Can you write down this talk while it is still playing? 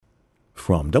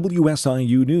From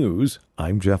WSIU News,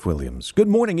 I'm Jeff Williams. Good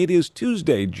morning. It is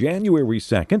Tuesday, January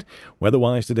 2nd.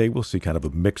 Weather-wise today, we'll see kind of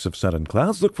a mix of sun and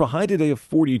clouds. Look for a high today of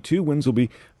 42. Winds will be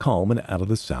calm and out of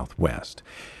the southwest.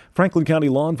 Franklin County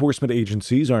law enforcement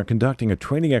agencies are conducting a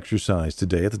training exercise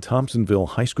today at the Thompsonville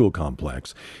High School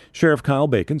complex. Sheriff Kyle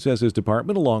Bacon says his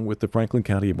department, along with the Franklin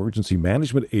County Emergency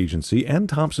Management Agency and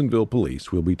Thompsonville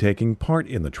Police, will be taking part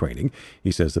in the training.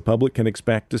 He says the public can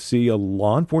expect to see a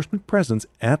law enforcement presence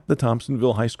at the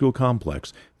Thompsonville High School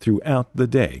complex throughout the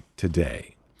day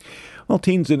today. Well,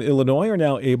 teens in Illinois are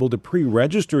now able to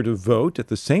pre-register to vote at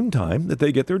the same time that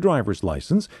they get their driver's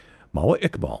license. Mawa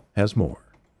Iqbal has more.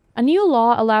 A new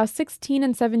law allows 16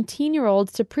 and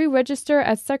 17-year-olds to pre-register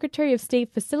as Secretary of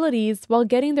State facilities while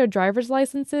getting their driver's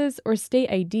licenses or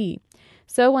state ID.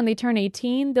 So when they turn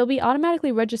 18, they'll be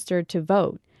automatically registered to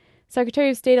vote.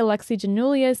 Secretary of State Alexi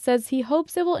Giannoulias says he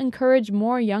hopes it will encourage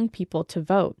more young people to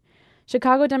vote.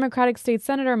 Chicago Democratic State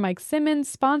Senator Mike Simmons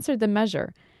sponsored the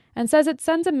measure and says it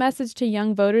sends a message to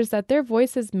young voters that their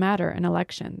voices matter in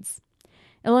elections.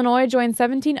 Illinois joined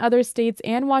 17 other states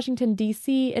and Washington,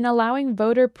 D.C. in allowing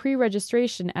voter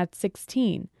pre-registration at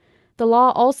 16. The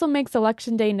law also makes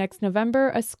Election Day next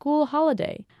November a school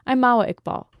holiday. I'm Mawa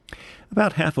Iqbal.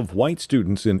 About half of white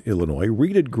students in Illinois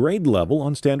read at grade level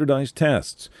on standardized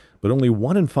tests, but only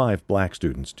 1 in 5 black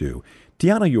students do.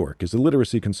 Tiana York is a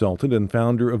literacy consultant and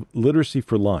founder of Literacy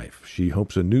for Life. She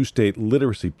hopes a new state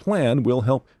literacy plan will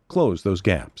help close those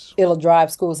gaps. It'll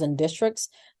drive schools and districts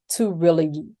to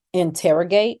really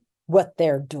interrogate what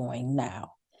they're doing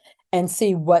now and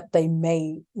see what they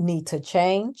may need to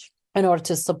change in order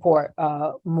to support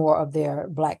more of their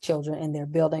Black children in their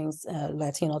buildings,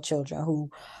 Latino children who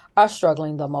are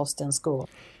struggling the most in school.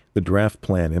 The draft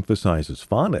plan emphasizes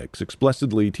phonics,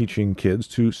 explicitly teaching kids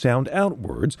to sound out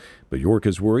words, but York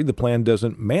is worried the plan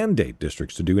doesn't mandate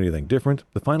districts to do anything different.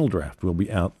 The final draft will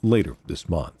be out later this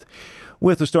month.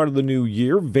 With the start of the new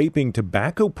year, vaping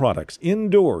tobacco products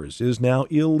indoors is now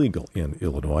illegal in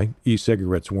Illinois.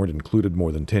 E-cigarettes weren't included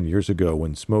more than 10 years ago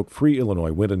when Smoke-Free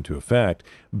Illinois went into effect,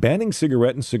 banning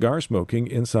cigarette and cigar smoking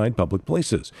inside public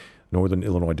places. Northern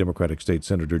Illinois Democratic State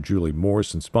Senator Julie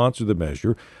Morrison sponsored the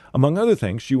measure. Among other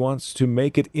things, she wants to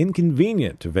make it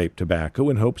inconvenient to vape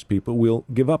tobacco and hopes people will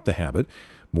give up the habit.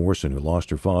 Morrison, who lost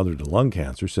her father to lung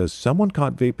cancer, says someone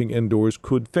caught vaping indoors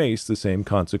could face the same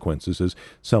consequences as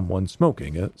someone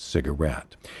smoking a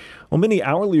cigarette. Well, many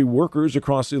hourly workers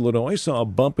across Illinois saw a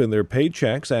bump in their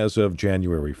paychecks as of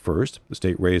January 1st. The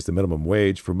state raised the minimum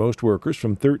wage for most workers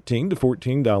from $13 to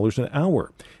 $14 an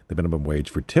hour. The minimum wage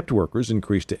for tipped workers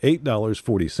increased to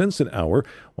 $8.40 an hour,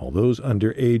 while those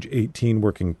under age 18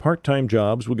 working part-time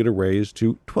jobs will get a raise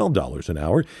to $12 an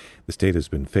hour. The state has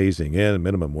been phasing in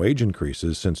minimum wage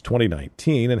increases since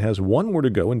 2019 and has one more to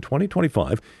go in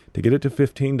 2025 to get it to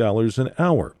 $15 an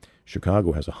hour.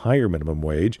 Chicago has a higher minimum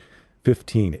wage,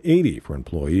 $15.80 for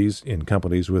employees in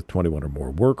companies with 21 or more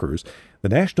workers. The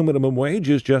national minimum wage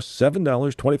is just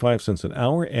 $7.25 an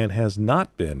hour and has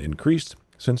not been increased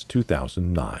since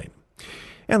 2009.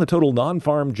 And the total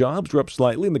non-farm jobs were up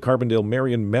slightly in the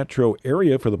Carbondale-Marion metro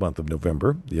area for the month of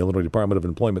November. The Illinois Department of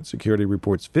Employment Security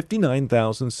reports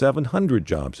 59,700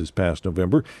 jobs this past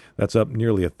November. That's up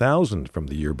nearly 1,000 from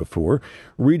the year before.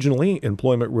 Regionally,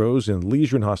 employment rose in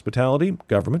leisure and hospitality,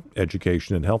 government,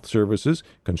 education and health services,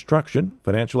 construction,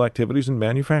 financial activities, and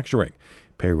manufacturing.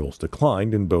 Payrolls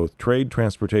declined in both trade,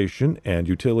 transportation, and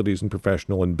utilities and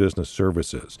professional and business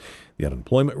services. The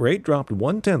unemployment rate dropped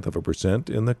 0.1%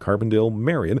 in the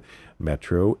Carbondale-Marion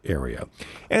metro area.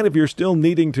 And if you're still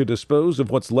needing to dispose of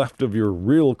what's left of your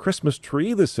real Christmas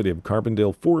tree, the City of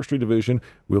Carbondale Forestry Division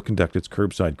will conduct its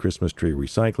curbside Christmas tree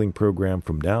recycling program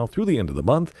from now through the end of the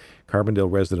month.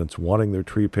 Carbondale residents wanting their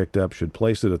tree picked up should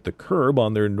place it at the curb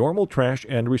on their normal trash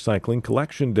and recycling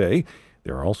collection day.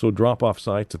 There are also drop-off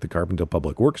sites at the Carbondale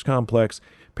Public Works Complex,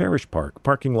 Parish Park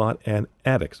parking lot, and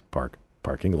Addicts Park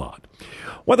parking lot.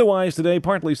 Weather-wise today,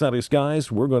 partly sunny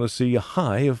skies. We're going to see a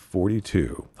high of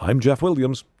 42. I'm Jeff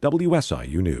Williams,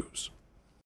 WSIU News.